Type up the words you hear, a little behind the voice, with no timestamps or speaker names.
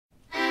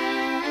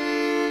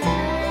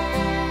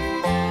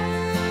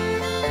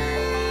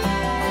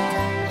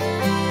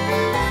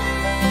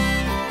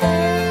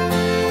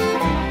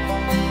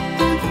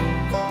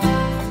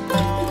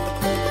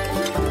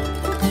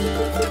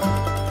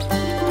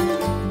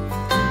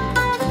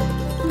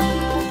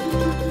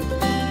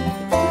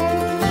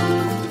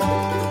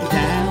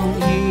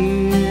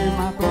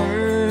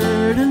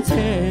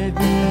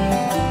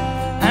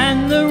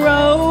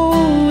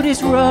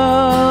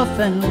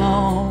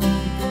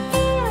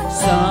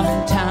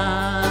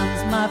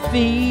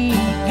feet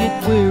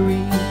get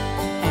weary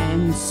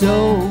and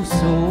so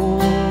sore.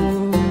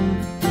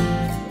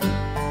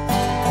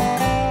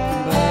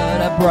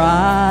 But a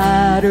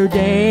brighter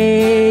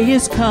day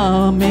is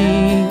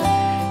coming,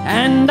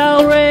 and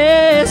I'll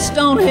rest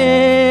on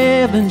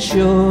heaven's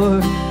shore,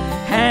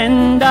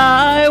 and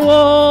I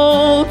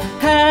won't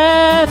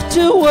have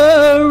to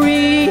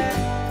worry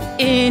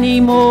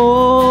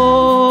anymore.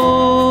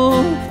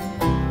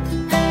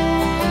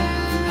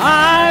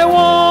 I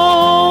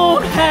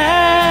won't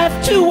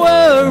have to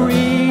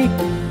worry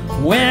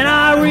when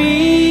I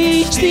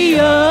reach the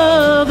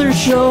other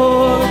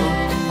shore.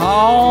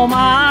 All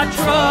my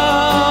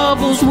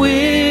troubles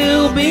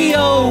will be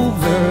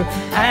over,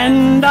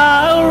 and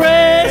I'll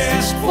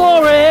rest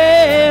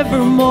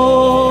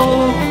forevermore.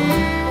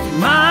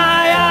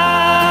 My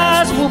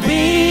eyes will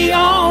be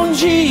on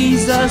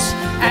Jesus,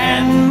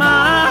 and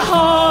my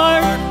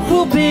heart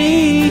will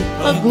be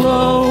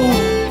aglow,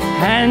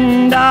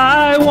 and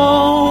I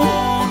won't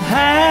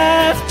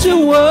have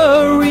to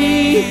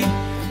worry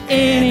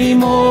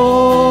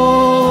anymore.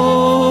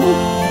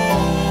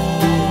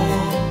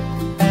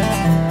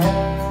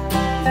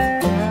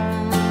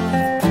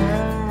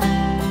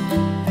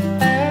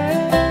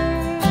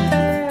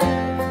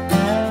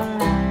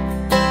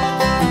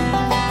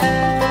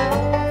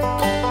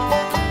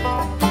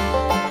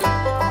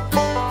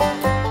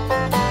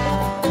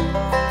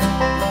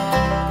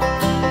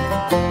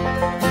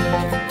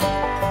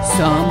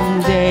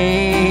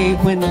 Someday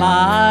when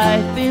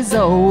life is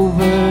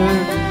over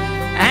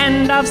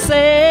and I've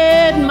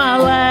said my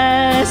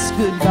last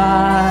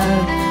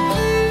goodbye,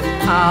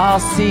 I'll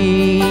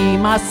see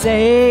my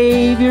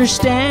Savior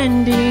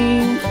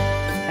standing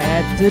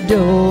at the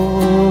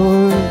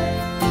door.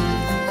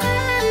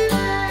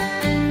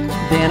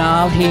 Then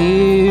I'll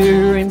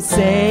hear Him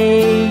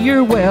say,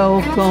 "You're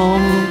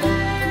welcome.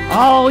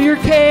 All your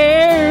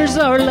cares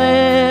are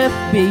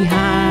left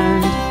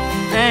behind,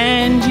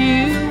 and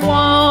you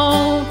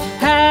won't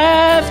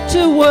have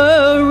to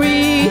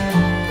worry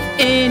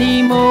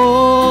anymore."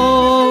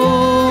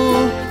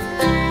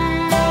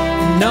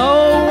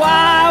 No,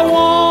 I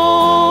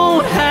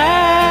won't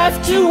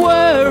have to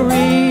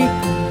worry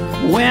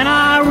when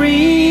I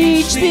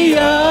reach the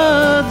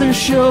other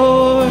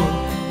shore.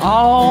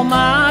 All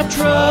my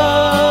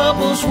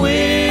troubles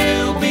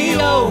will be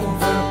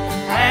over,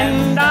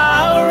 and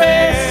I'll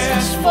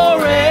rest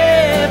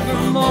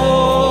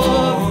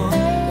forevermore.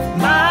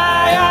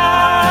 My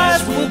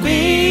eyes will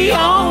be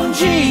on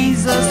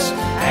Jesus,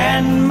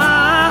 and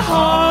my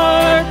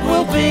heart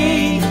will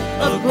be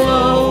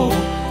aglow,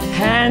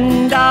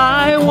 and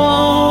I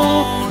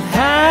won't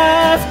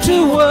have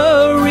to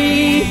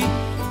worry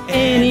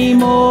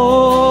anymore.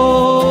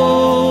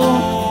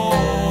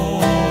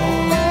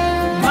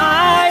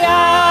 My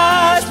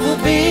eyes will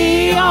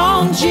be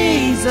on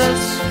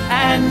Jesus,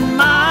 and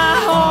my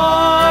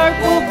heart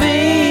will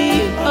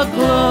be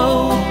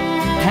aglow,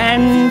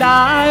 and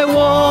I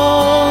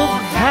won't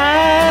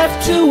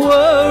have to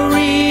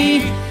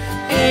worry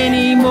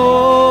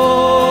anymore.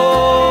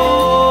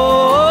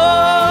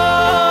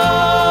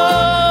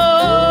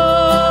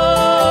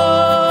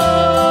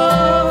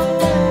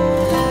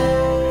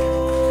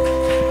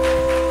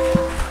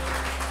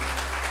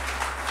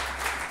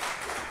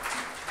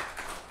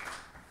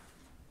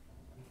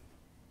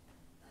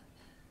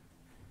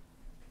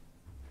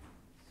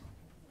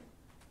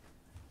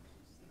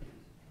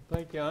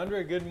 Thank you,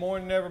 Andre. Good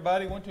morning,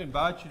 everybody. I want to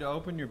invite you to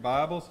open your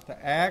Bibles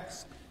to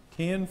Acts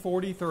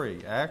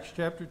 10:43. Acts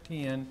chapter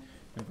 10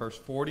 and verse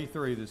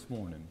 43 this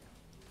morning.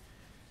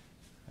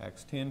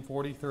 Acts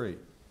 10:43.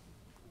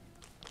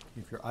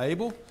 If you're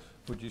able,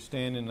 would you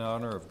stand in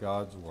honor of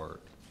God's Word?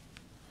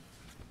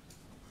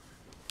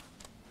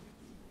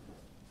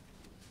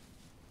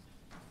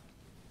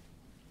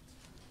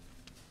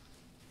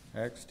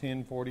 Acts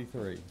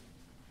 10:43.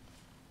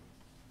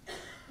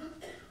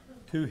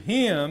 To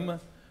Him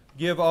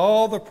give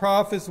all the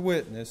prophets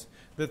witness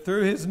that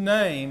through His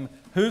name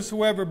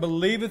whosoever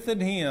believeth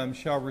in Him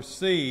shall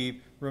receive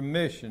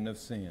remission of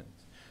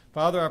sins.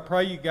 Father, I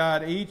pray you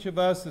guide each of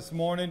us this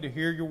morning to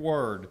hear your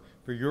word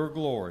for your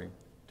glory,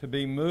 to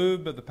be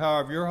moved by the power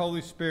of your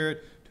Holy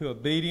Spirit to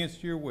obedience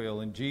to your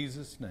will. In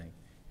Jesus' name,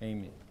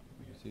 amen.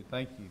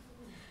 Thank you.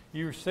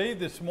 You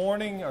received this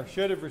morning, or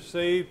should have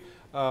received,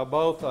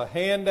 both a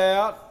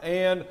handout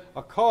and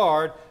a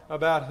card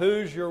about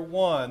who's your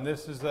one.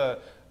 This is the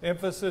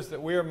emphasis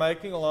that we are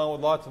making, along with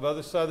lots of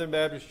other Southern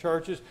Baptist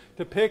churches,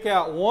 to pick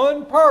out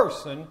one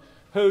person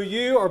who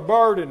you are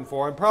burdened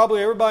for. And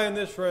probably everybody in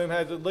this room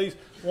has at least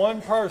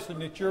one person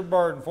that you're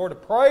burdened for, to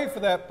pray for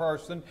that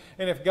person.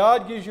 And if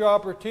God gives you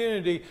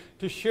opportunity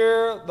to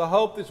share the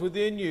hope that's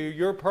within you,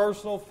 your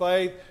personal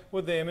faith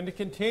with them, and to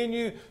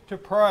continue to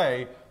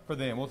pray for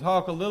them. We'll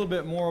talk a little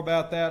bit more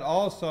about that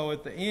also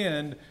at the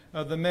end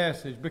of the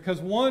message,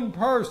 because one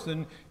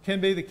person can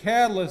be the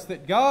catalyst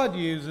that God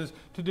uses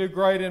to do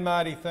great and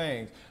mighty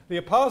things. The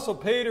Apostle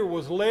Peter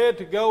was led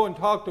to go and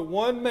talk to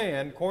one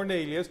man,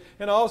 Cornelius,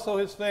 and also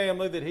his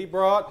family that he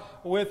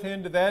brought with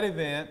him to that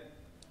event.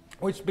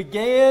 which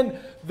began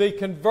the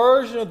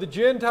conversion of the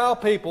Gentile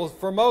peoples.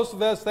 For most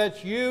of us,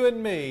 that's you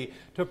and me,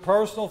 to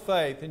personal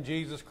faith in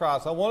Jesus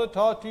Christ. I want to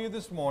talk to you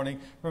this morning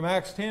from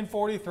Acts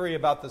 10:43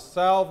 about the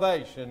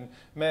salvation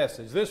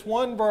message. This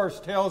one verse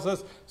tells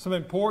us some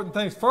important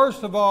things.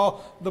 First of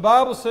all, the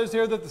Bible says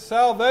here that the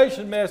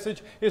salvation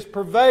message is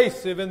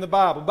pervasive in the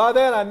Bible. By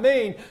that I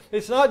mean,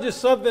 it's not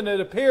just something that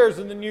appears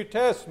in the New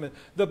Testament.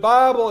 The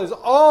Bible is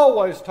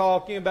always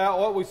talking about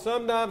what we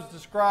sometimes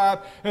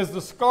describe as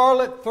the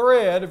scarlet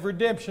thread of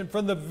redemption.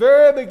 From the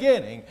very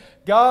beginning,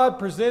 God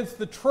presents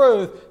the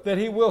truth that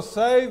He will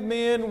save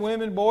men,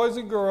 women, boys,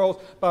 and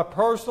girls by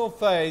personal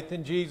faith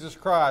in Jesus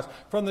Christ.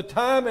 From the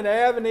time in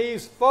Adam and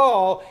Eve's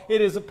fall,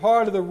 it is a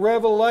part of the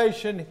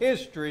revelation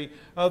history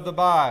of the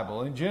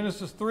Bible. In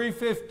Genesis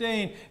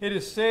 3:15, it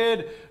is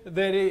said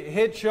that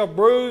it shall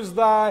bruise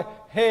thy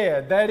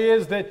head. That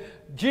is, that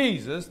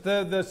Jesus,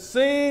 the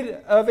seed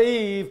of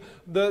Eve,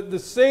 the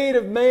seed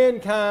of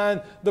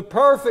mankind, the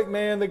perfect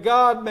man, the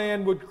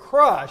God-man, would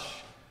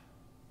crush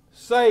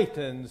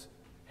Satan's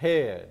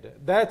head.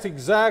 That's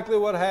exactly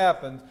what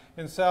happens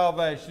in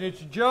salvation. It's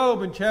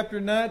Job in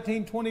chapter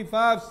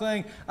 19:25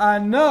 saying, I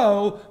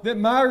know that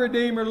my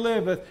Redeemer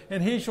liveth,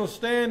 and he shall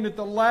stand at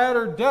the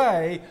latter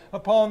day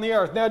upon the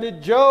earth. Now,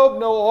 did Job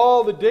know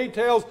all the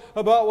details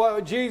about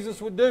what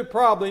Jesus would do?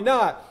 Probably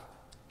not.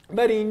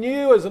 But he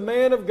knew as a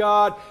man of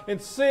God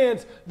and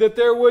sensed that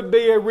there would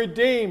be a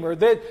Redeemer,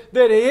 that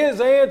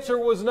his answer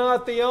was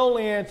not the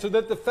only answer,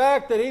 that the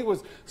fact that he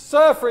was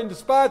suffering,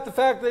 despite the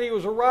fact that he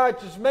was a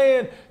righteous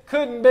man,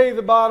 couldn't be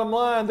the bottom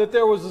line, that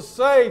there was a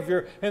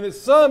Savior, and that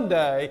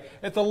someday,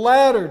 at the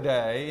latter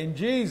day, in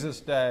Jesus'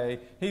 day,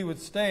 He would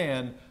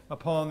stand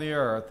upon the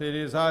earth. It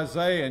is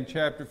Isaiah in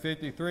chapter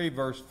 53,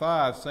 verse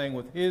 5, saying,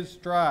 with His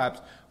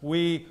stripes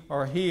we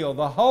are healed.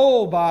 The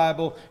whole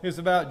Bible is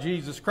about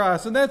Jesus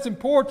Christ. And that's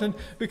important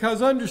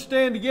because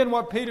understand again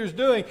what Peter's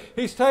doing.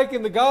 He's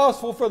taking the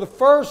gospel for the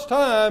first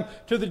time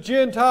to the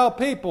Gentile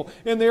people.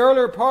 In the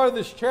earlier part of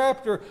this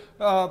chapter,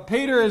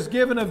 Peter has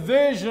given a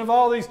vision of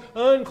all these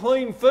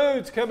unclean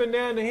foods coming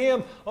down to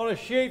him on a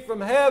sheet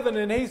from heaven.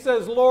 And he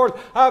says, Lord,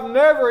 I've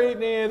never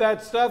eaten any of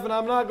that stuff and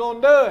I'm not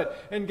going to do it.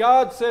 And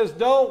God says,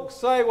 don't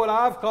say what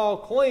I've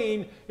called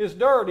clean is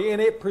dirty.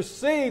 And it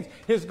precedes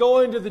his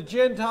going to the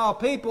Gentile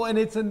people. And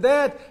it's in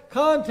that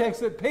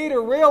context that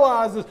Peter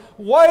realizes,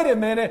 wait a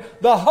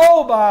minute, the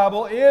whole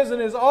Bible is and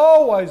has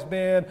always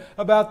been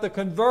about the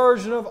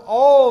conversion of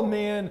all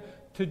men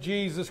to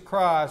Jesus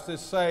Christ as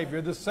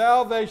Savior. The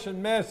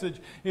salvation message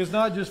is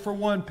not just for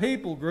one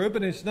people group,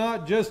 and it's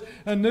not just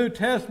a New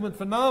Testament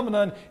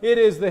phenomenon. It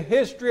is the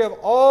history of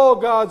all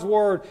God's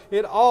Word.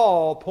 It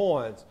all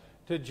points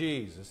to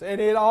Jesus. And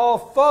it all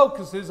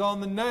focuses on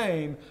the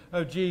name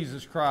of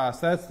Jesus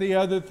Christ. That's the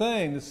other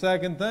thing. The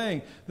second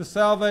thing, the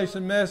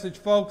salvation message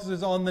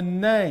focuses on the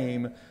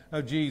name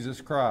of Jesus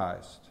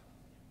Christ.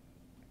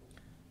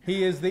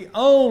 He is the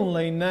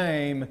only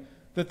name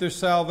that there's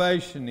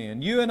salvation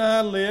in. You and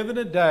I live in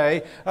a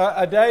day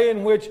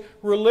in which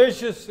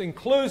religious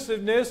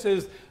inclusiveness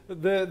is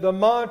the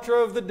mantra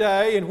of the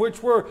day, in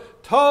which we're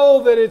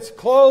told that it's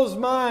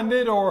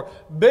closed-minded or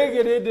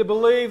bigoted to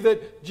believe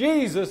that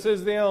Jesus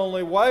is the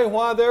only way,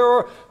 while there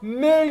are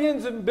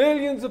millions and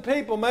billions of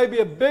people, maybe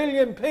 1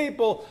 billion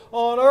people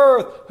on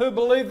earth who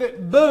believe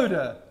that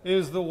Buddha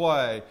is the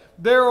way.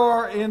 There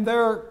are, in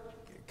their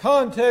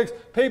context,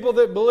 people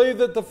that believe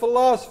that the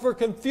philosopher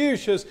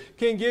Confucius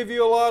can give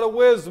you a lot of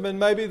wisdom, and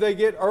maybe they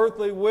get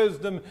earthly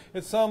wisdom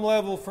at some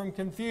level from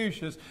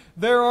Confucius.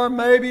 There are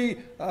maybe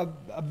 1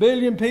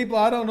 billion people,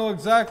 I don't know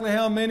exactly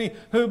how many,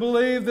 who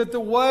believe that the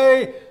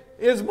way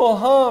is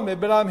Muhammad.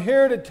 But I'm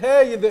here to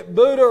tell you that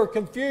Buddha or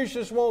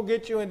Confucius won't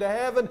get you into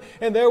heaven,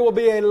 and there will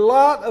be a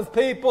lot of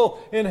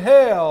people in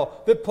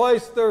hell that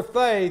place their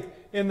faith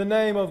in the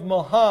name of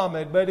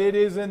Muhammad. But it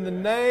is in the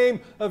name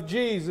of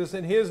Jesus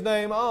and His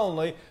name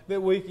only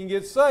that we can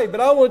get saved.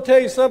 But I want to tell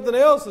you something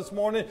else this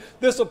morning.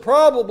 This will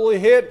probably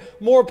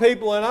hit more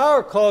people in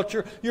our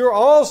culture. You're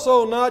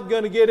also not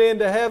going to get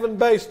into heaven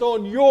based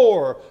on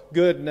your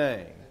good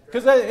name.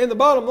 Because in the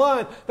bottom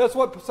line, that's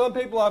what some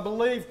people, I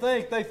believe,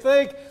 think. They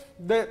think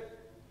that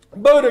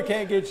Buddha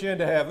can't get you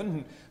into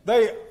heaven.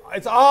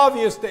 It's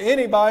obvious to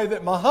anybody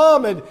that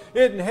Muhammad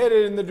isn't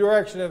headed in the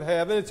direction of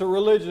heaven. It's a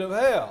religion of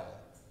hell.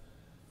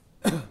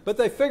 But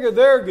they figure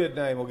their good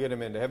name will get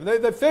them into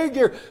heaven. They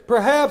figure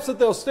perhaps that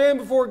they'll stand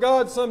before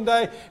God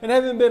someday, and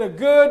having been a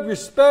good,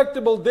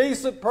 respectable,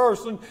 decent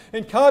person,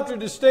 in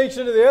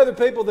contradistinction to the other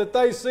people that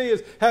they see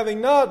as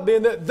having not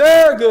been, that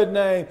their good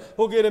name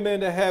will get them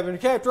into heaven.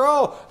 After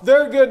all,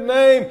 their good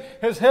name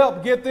has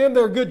helped get them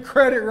their good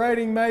credit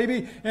rating,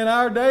 maybe in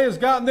our day, has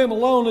gotten them a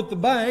loan at the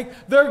bank.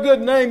 Their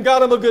good name got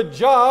them a good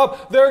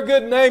job. Their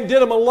good name did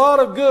them a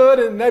lot of good,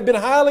 and they've been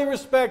highly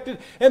respected.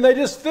 And they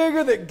just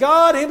figure that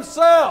God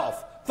Himself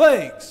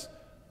thinks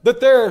that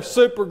they're a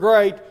super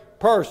great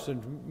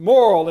person,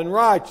 moral and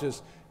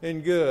righteous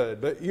and good.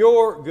 But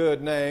your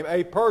good name,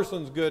 a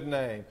person's good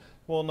name,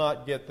 will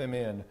not get them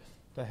into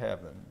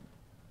heaven.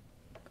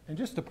 And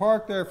just to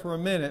park there for a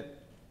minute,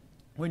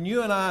 when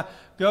you and I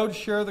go to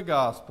share the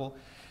gospel,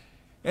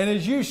 And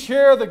as you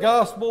share the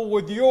gospel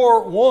with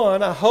your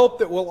one, I hope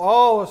that we'll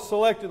all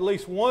select at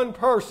least one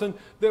person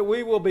that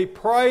we will be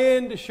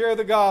praying to share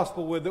the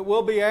gospel with, that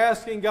we'll be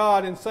asking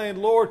God and saying,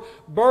 Lord,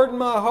 burden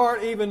my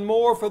heart even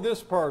more for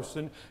this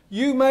person.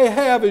 You may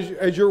have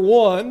as your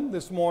one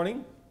this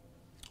morning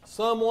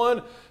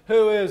someone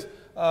who is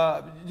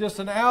just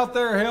an out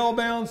there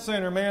hell-bound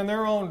sinner, man.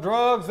 They're on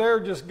drugs. They're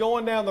just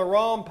going down the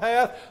wrong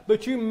path.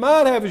 But you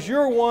might have as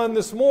your one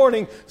this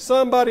morning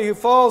somebody who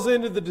falls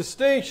into the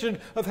distinction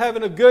of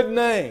having a good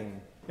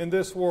name in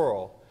this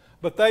world.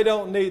 But they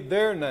don't need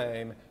their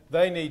name.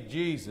 They need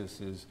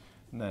Jesus'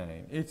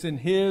 name. It's in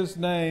His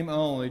name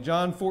only.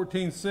 John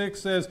 14:6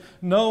 says,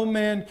 no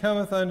man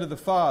cometh unto the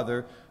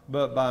Father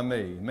but by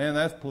me. Man,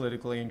 that's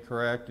politically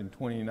incorrect in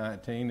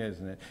 2019,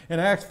 isn't it? In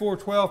Acts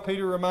 4:12,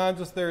 Peter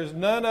reminds us there is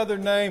none other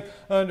name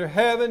under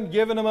heaven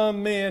given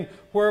among men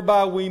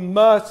whereby we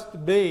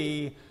must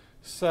be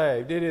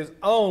saved. It is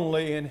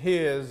only in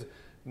His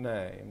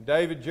name.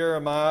 David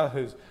Jeremiah,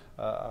 who's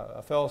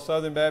a fellow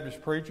Southern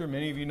Baptist preacher.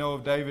 Many of you know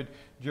of David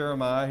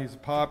Jeremiah. He's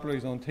popular.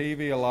 He's on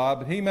TV a lot.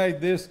 But he made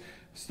this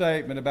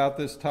statement about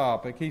this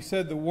topic. He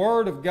said, the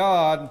Word of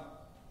God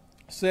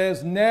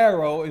says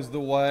narrow is the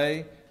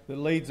way that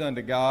leads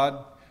unto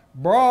God.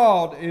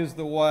 Broad is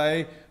the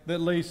way that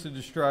leads to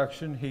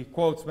destruction. He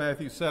quotes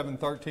Matthew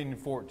 7:13 and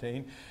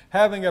 14.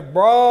 Having a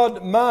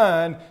broad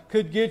mind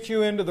could get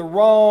you into the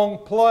wrong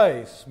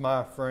place,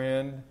 my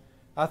friend.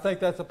 I think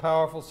that's a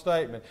powerful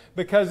statement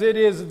because it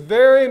is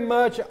very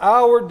much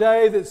our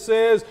day that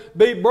says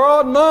be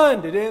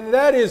broad-minded, and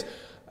that is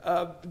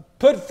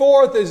put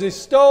forth as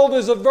extolled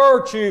as a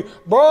virtue.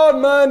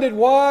 Broad-minded,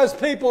 wise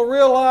people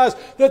realize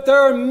that there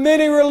are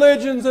many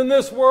religions in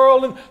this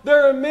world and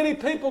there are many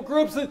people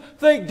groups that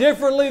think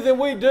differently than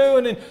we do.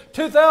 And in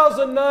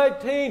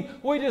 2019,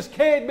 we just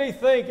can't be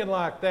thinking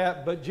like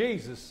that. But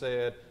Jesus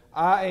said,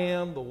 I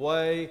am the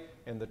way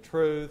and the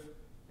truth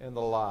and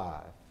the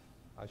life.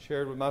 I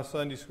shared with my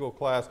Sunday school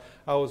class,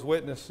 I was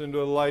witnessing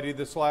to a lady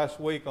this last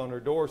week on her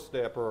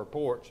doorstep or her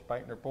porch,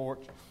 painting her porch.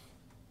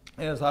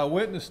 As I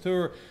witnessed to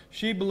her,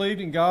 she believed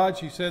in God.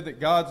 She said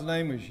that God's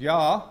name was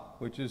Yah,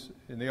 which is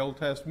in the Old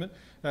Testament.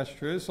 That's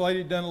true. This lady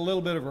had done a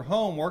little bit of her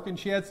homework, and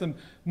she had some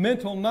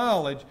mental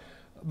knowledge,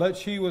 but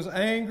she was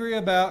angry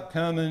about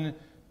coming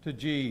to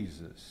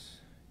Jesus.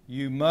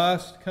 You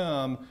must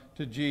come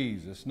to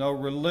Jesus. No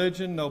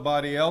religion,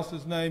 nobody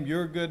else's name,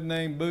 your good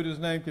name, Buddha's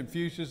name,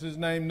 Confucius'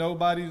 name,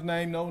 nobody's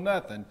name, no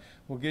nothing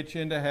will get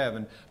you into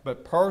heaven,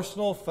 but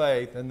personal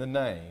faith in the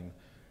name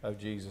of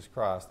Jesus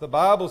Christ. The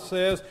Bible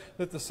says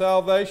that the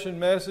salvation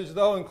message,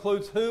 though,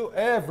 includes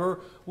whoever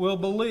will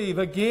believe.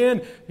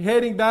 Again,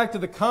 heading back to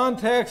the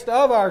context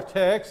of our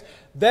text,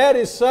 that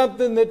is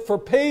something that for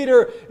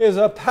Peter is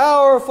a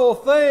powerful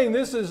thing.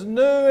 This is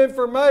new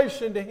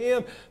information to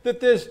him that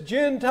this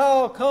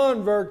Gentile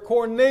convert,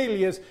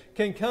 Cornelius,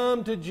 can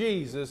come to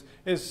Jesus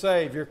as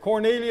Savior.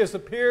 Cornelius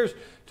appears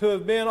to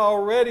have been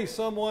already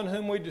someone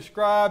whom we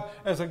describe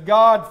as a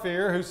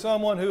God-fearer, who's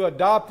someone who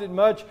adopted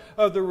much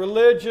of the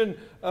religion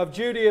of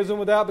Judaism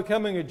without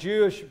becoming a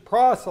Jewish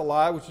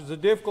proselyte, which is a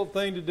difficult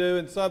thing to do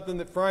and something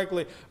that,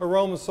 frankly, a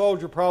Roman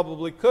soldier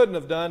probably couldn't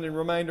have done and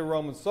remained a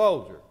Roman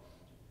soldier.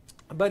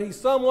 But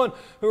he's someone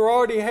who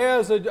already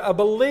has a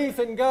belief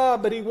in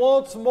God, but he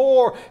wants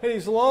more, and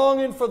he's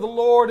longing for the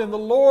Lord, and the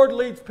Lord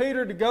leads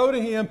Peter to go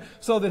to him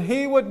so that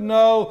he would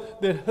know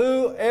that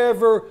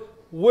whoever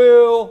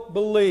will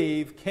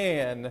believe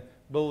can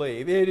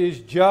believe. It is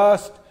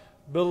just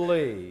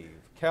believe.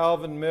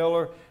 Calvin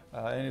Miller,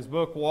 in his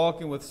book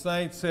Walking with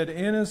Saints, said,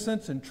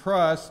 innocence and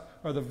trust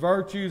are the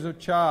virtues of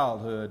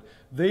childhood.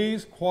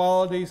 These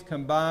qualities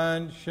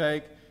combined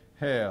shake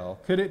hell.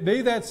 Could it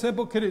be that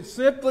simple? Could it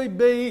simply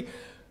be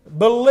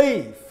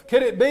belief?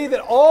 Could it be that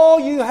all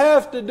you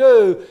have to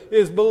do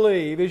is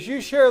believe? As you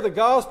share the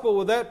gospel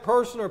with that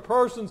person or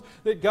persons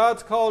that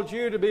God's called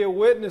you to be a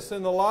witness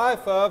in the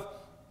life of,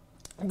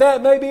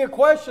 that may be a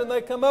question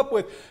they come up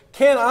with.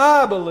 Can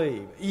I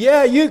believe?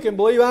 Yeah, you can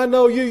believe. I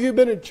know you. You've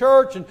been in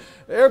church and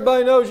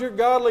everybody knows you're a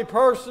godly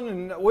person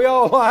and we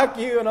all like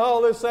you and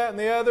all this, that, and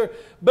the other.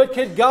 But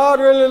could God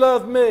really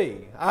love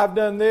me? I've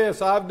done this.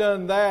 I've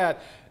done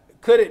that.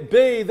 Could it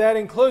be that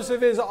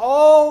inclusive is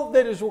all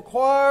that is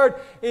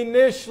required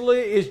initially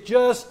is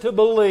just to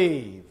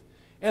believe?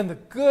 And the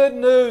good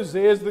news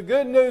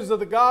of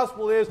the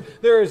gospel is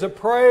there is a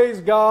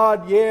praise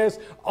God, yes,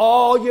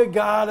 all you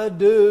gotta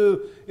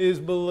do is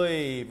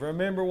believe.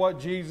 Remember what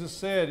Jesus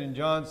said in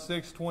John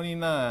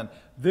 6:29.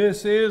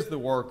 This is the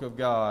work of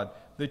God,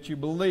 that you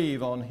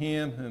believe on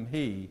Him whom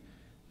He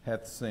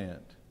hath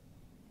sent.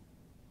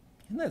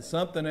 Isn't that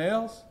something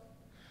else?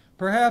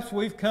 Perhaps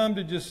we've come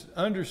to just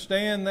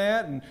understand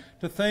that and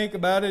to think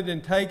about it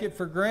and take it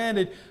for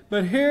granted.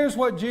 But here's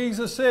what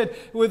Jesus said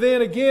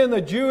within, again,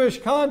 the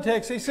Jewish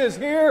context. He says,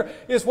 here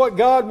is what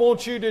God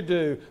wants you to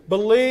do.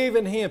 Believe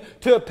in Him.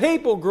 To a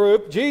people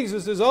group,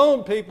 Jesus'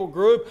 own people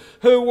group,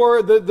 who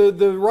were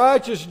the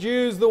righteous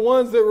Jews, the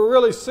ones that were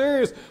really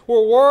serious,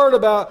 were worried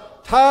about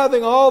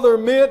tithing all their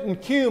mint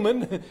and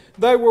cumin.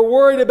 They were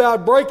worried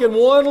about breaking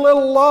one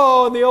little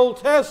law in the Old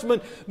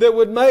Testament that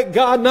would make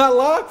God not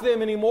like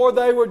them anymore.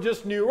 They were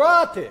just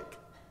neurotic.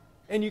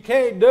 And you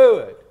can't do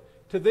it.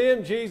 To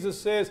them, Jesus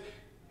says,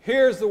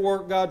 here's the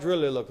work God's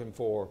really looking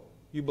for.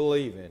 You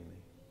believe in me.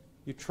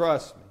 You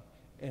trust me.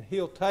 And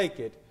He'll take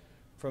it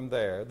from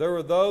there. There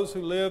were those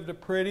who lived a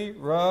pretty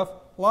rough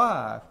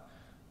life.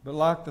 But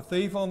like the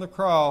thief on the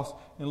cross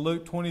in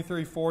Luke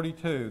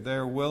 23:42, they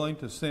are willing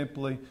to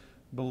simply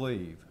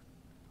believe.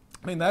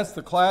 I mean, that's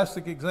the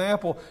classic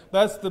example.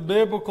 That's the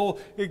biblical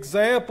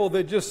example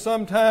that just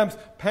sometimes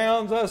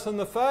pounds us in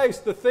the face.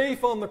 The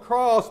thief on the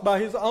cross, by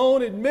his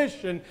own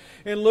admission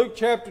in Luke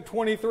chapter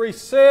 23,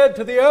 said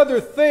to the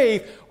other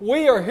thief,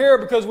 we are here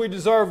because we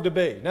deserve to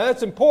be. Now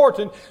that's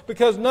important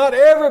because not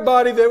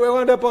everybody that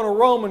wound up on a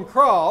Roman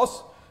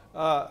cross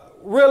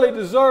really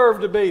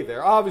deserved to be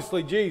there.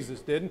 Obviously Jesus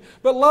didn't.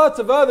 But lots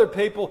of other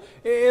people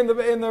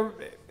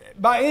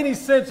by any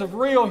sense of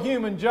real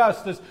human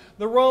justice,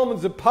 the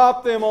Romans had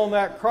popped them on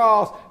that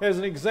cross as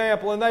an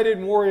example, and they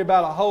didn't worry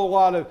about a whole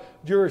lot of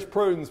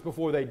jurisprudence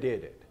before they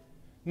did it.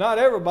 Not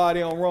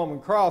everybody on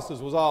Roman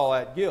crosses was all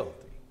that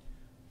guilty.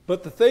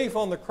 But the thief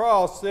on the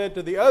cross said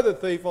to the other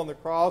thief on the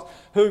cross,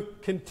 who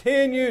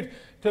continued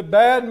to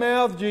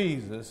badmouth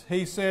Jesus,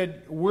 he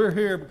said, we're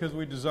here because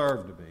we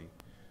deserve to be.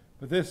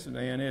 But this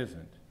man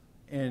isn't.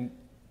 And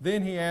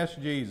then he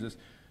asked Jesus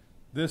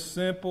this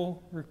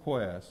simple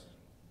request.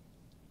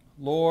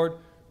 Lord,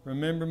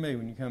 remember me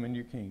when you come into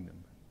your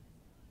kingdom.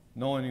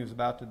 Knowing he was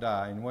about to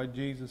die. And what did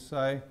Jesus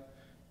say?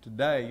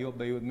 Today you'll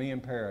be with me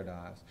in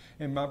paradise.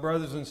 And my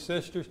brothers and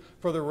sisters,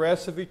 for the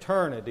rest of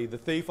eternity, the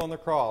thief on the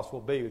cross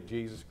will be with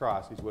Jesus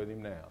Christ. He's with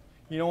him now.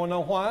 You want to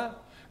know why?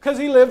 Because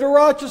he lived a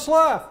righteous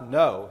life.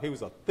 No, he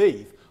was a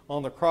thief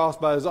on the cross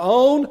by his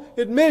own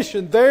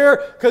admission there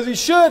because he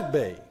should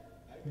be.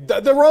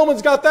 The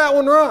Romans got that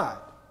one right.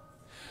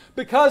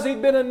 Because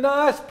he'd been a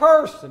nice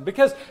person.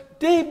 Because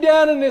deep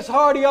down in his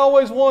heart, he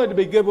always wanted to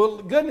be good. Well,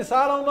 goodness,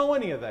 I don't know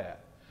any of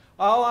that.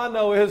 All I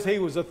know is he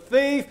was a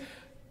thief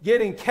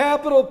getting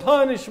capital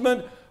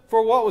punishment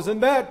for what was in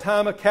that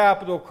time a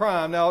capital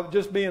crime. Now,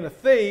 just being a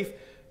thief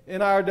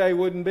in our day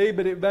wouldn't be,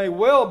 but it may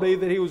well be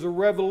that he was a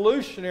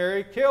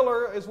revolutionary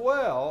killer as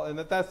well, and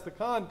that's the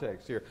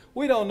context here.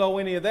 We don't know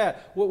any of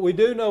that. What we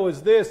do know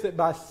is this, that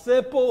by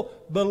simple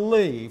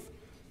belief,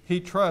 he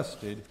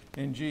trusted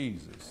in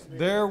Jesus.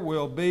 There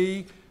will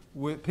be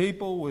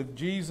people with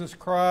Jesus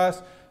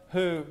Christ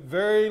who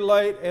very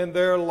late in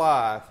their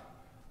life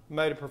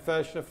made a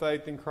profession of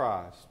faith in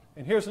Christ.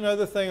 And here's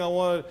another thing I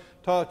want to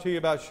talk to you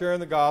about sharing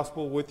the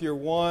gospel with your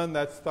one.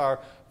 That's our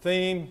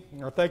theme.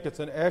 I think it's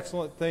an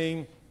excellent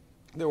theme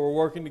that we're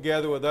working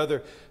together with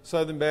other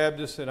Southern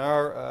Baptists in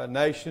our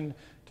nation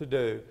to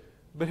do.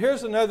 But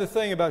here's another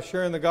thing about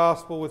sharing the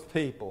gospel with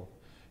people.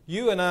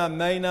 You and I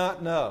may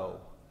not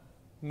know,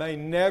 may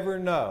never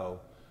know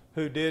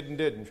who did and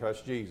didn't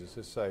trust Jesus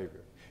as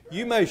Savior.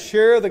 You may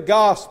share the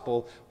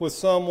gospel with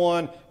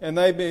someone and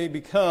they may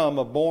become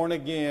a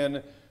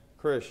born-again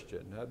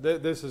Christian.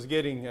 This is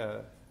getting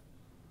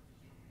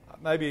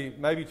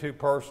maybe too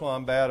personal.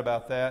 I'm bad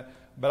about that.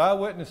 But I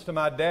witnessed to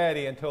my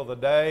daddy until the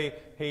day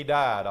he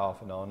died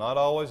off and on. Not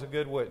always a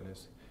good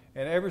witness.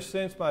 And ever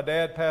since my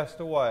dad passed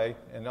away,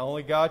 and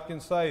only God can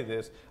say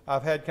this,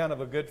 I've had kind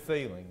of a good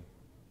feeling.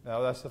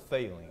 Now that's a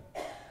feeling.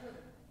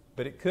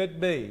 But it could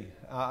be,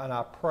 and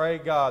I pray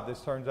God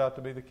this turns out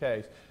to be the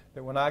case,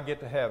 that when I get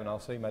to heaven,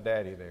 I'll see my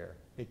daddy there.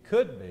 It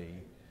could be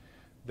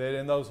that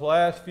in those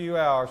last few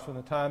hours from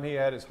the time he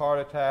had his heart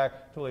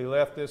attack till he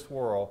left this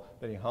world,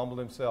 that he humbled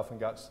himself and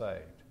got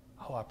saved.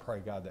 Oh, I pray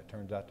God that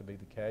turns out to be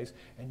the case.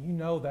 And you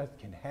know that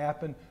can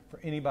happen for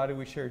anybody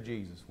we share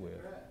Jesus with.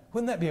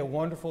 Wouldn't that be a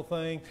wonderful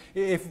thing?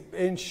 If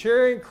in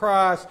sharing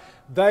Christ,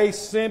 they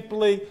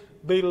simply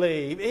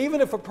believe.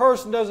 Even if a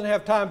person doesn't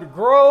have time to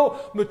grow,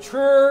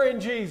 mature in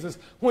Jesus,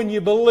 when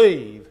you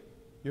believe,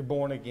 you're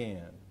born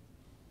again.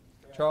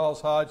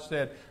 Charles Hodge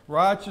said,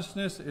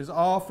 righteousness is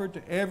offered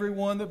to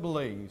everyone that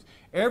believes.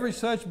 Every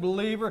such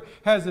believer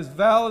has as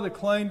valid a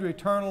claim to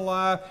eternal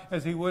life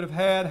as he would have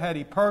had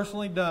he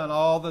personally done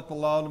all that the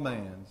law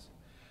demands.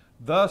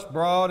 Thus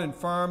broad and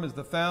firm is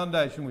the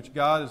foundation which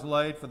God has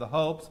laid for the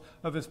hopes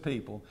of His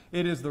people.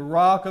 It is the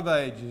rock of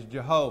ages,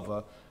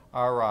 Jehovah,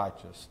 our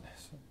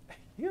righteousness.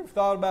 You ever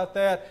thought about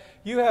that?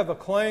 You have a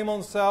claim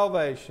on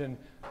salvation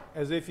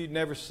as if you'd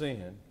never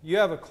sinned. You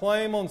have a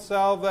claim on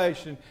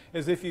salvation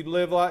as if you'd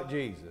live like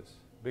Jesus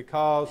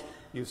because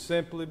you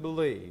simply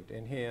believed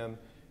in Him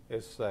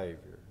as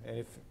Savior. And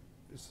if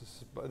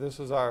this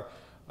is our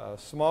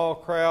small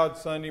crowd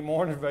Sunday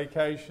morning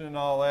vacation and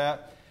all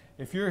that,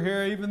 if you're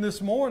here even this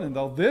morning,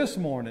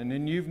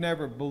 and you've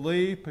never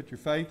believed, put your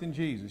faith in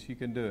Jesus, you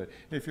can do it.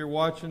 If you're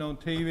watching on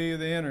TV or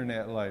the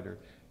internet later,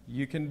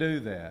 you can do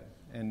that.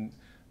 And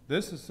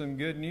this is some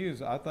good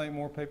news. I think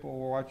more people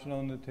were watching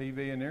on the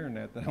TV and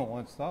internet than I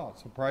once thought.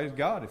 So praise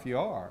God if you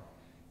are.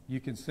 You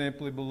can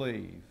simply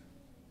believe.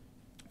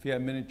 If you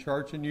haven't been in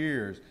church in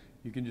years,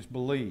 you can just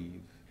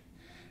believe.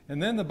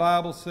 And then the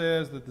Bible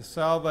says that the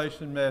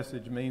salvation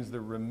message means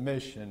the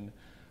remission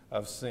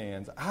of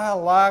sins. I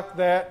like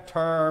that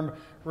term,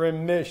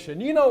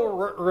 remission. You know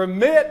what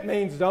remit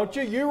means, don't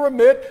you? You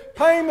remit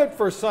payment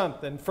for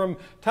something. From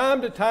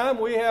time to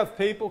time, we have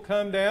people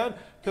come down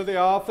to the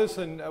office,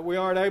 and we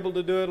aren't able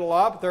to do it a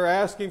lot, but they're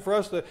asking for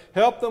us to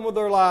help them with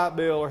their light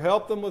bill or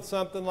help them with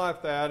something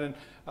like that. And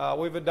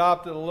we've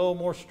adopted a little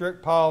more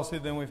strict policy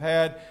than we've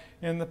had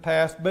in the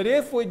past. But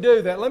if we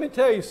do that, let me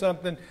tell you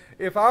something.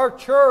 If our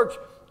church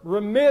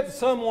remits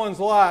someone's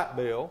light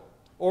bill,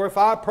 or if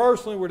I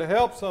personally were to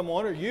help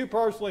someone, or you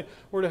personally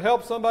were to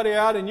help somebody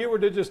out and you were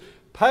to just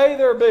pay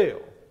their bill,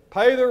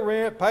 pay their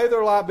rent, pay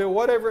their light bill,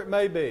 whatever it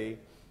may be,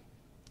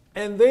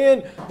 and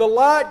then the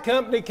light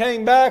company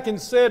came back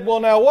and said, well,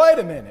 now wait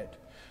a minute.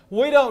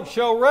 We don't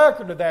show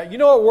record of that. You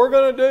know what we're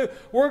going to do?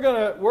 We're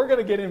going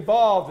to get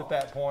involved at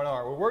that point,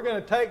 aren't we? We're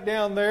going to take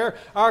down there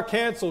our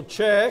canceled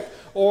check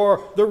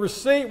or the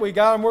receipt we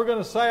got, and we're going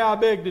to say, I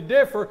beg to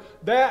differ.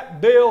 That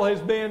bill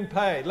has been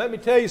paid. Let me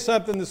tell you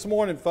something this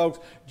morning, folks.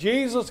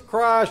 Jesus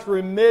Christ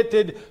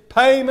remitted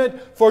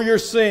payment for your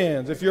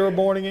sins if you're a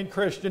born-again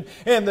Christian,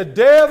 and the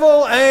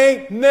devil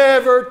ain't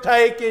never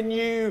taking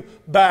you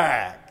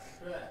back.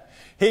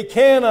 He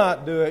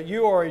cannot do it.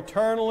 You are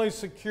eternally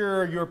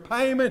secure. Your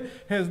payment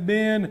has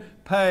been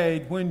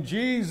paid. When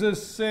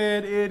Jesus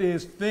said, it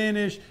is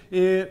finished,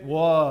 it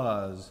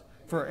was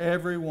for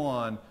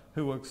everyone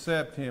who will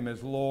accept Him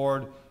as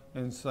Lord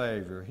and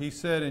Savior. He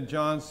said in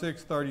John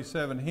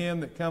 6:37,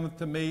 him that cometh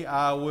to me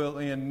I will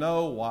in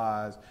no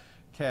wise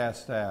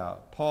cast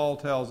out. Paul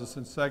tells us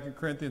in 2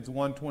 Corinthians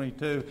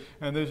 1:22,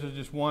 and this is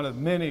just one of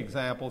many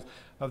examples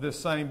of this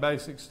same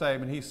basic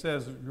statement. He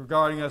says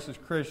regarding us as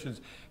Christians,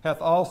 hath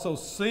also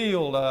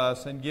sealed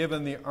us and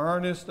given the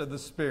earnest of the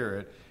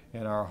Spirit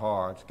in our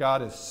hearts.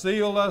 God has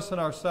sealed us in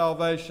our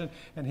salvation,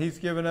 and He's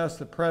given us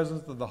the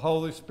presence of the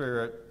Holy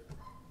Spirit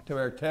to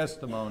bear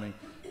testimony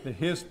that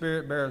His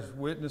Spirit bears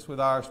witness with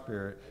our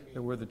spirit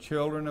that we're the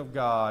children of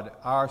God.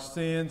 Our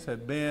sins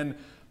have been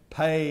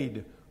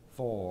paid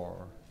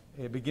for.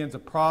 It begins a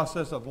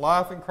process of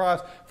life in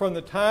Christ. From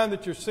the time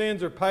that your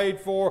sins are paid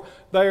for,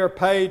 they are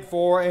paid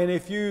for. And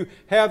if you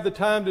have the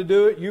time to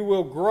do it, you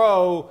will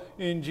grow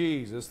in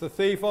Jesus. The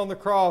thief on the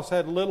cross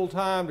had little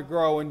time to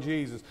grow in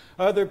Jesus.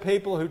 Other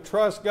people who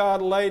trust God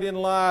late in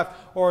life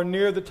or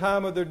near the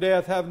time of their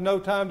death have no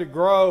time to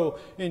grow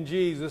in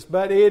Jesus.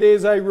 But it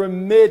is a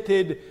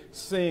remitted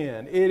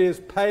sin. It is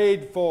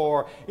paid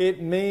for.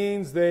 It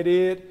means that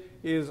it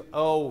is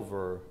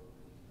over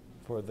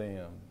for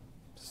them.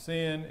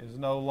 Sin is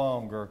no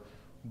longer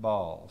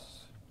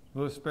boss.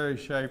 Louis Sperry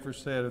Schaeffer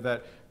said of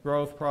that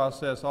growth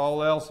process,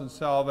 all else in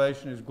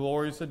salvation is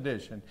glorious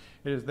addition.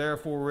 It is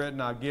therefore written,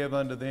 I give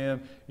unto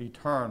them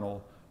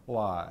eternal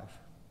life.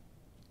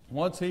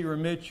 Once He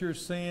remits your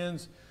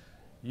sins,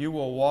 you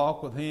will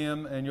walk with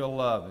Him and you'll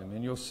love Him.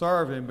 And you'll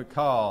serve Him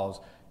because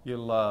you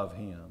love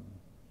Him.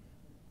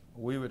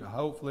 We would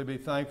hopefully be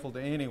thankful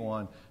to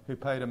anyone who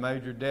paid a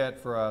major debt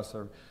for us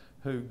or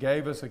who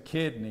gave us a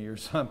kidney or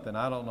something.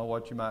 I don't know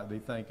what you might be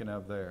thinking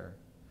of there.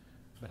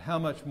 But how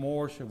much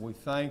more should we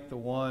thank the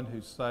one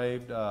who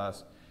saved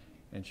us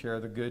and share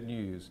the good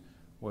news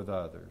with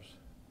others?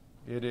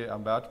 I'm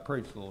about to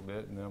preach a little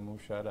bit and then I'm going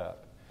to shut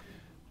up.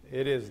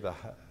 It is a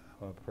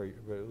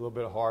little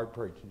bit of hard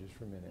preaching just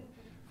for a minute.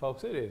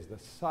 Folks, it is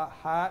the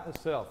height of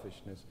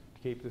selfishness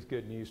to keep this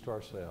good news to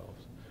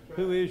ourselves.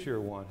 Who is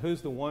your one?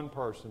 Who's the one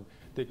person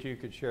that you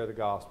could share the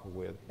gospel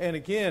with? And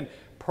again,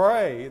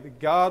 pray that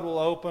God will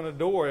open a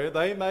door.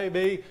 They may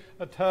be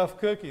a tough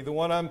cookie. The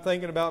one I'm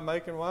thinking about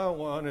making my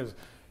one is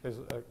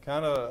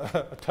kind of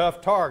a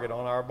tough target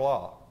on our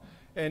block.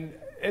 And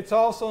it's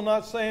also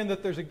not saying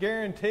that there's a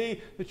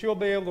guarantee that you'll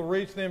be able to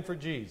reach them for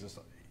Jesus.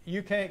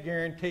 You can't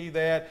guarantee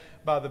that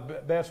by the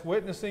best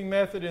witnessing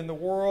method in the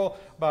world,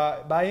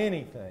 by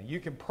anything. You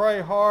can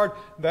pray hard.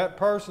 That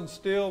person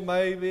still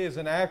maybe, as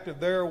an act of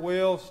their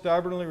will,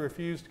 stubbornly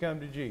refuse to come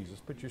to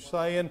Jesus. But you're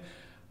saying,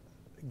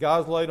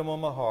 God's laid them on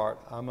my heart.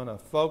 I'm going to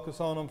focus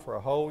on them for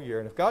a whole year.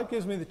 And if God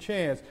gives me the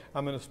chance,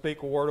 I'm going to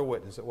speak a word of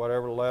witness at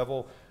whatever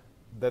level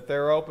that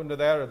they're open to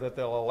that or that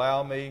they'll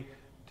allow me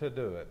to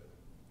do it.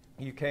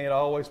 You can't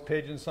always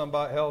pigeon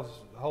somebody else,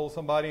 hold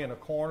somebody in a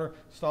corner,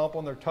 stomp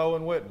on their toe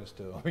and witness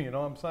to them. You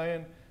know what I'm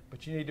saying?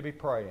 But you need to be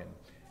praying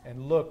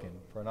and looking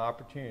for an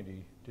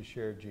opportunity to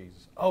share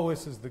Jesus. Oh,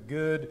 this is the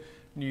good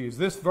news.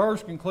 This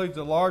verse concludes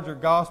a larger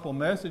gospel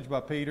message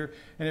by Peter,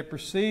 and it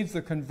precedes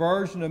the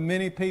conversion of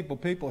many people.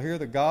 People hear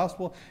the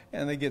gospel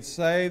and they get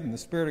saved, and the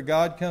Spirit of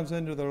God comes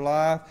into their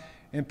life.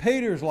 And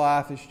Peter's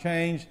life is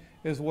changed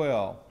as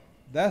well.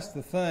 That's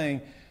the thing.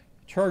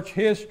 Church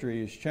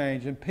history is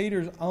changed, and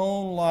Peter's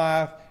own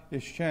life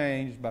is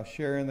changed by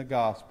sharing the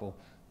gospel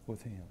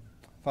with him.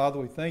 Father,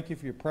 we thank you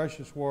for your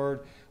precious word.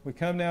 We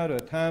come now to a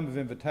time of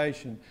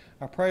invitation.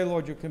 I pray,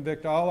 Lord, you'll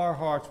convict all our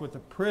hearts with the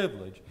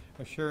privilege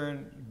of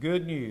sharing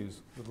good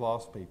news with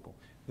lost people.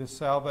 This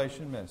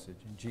salvation message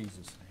in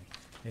Jesus'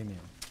 name. Amen.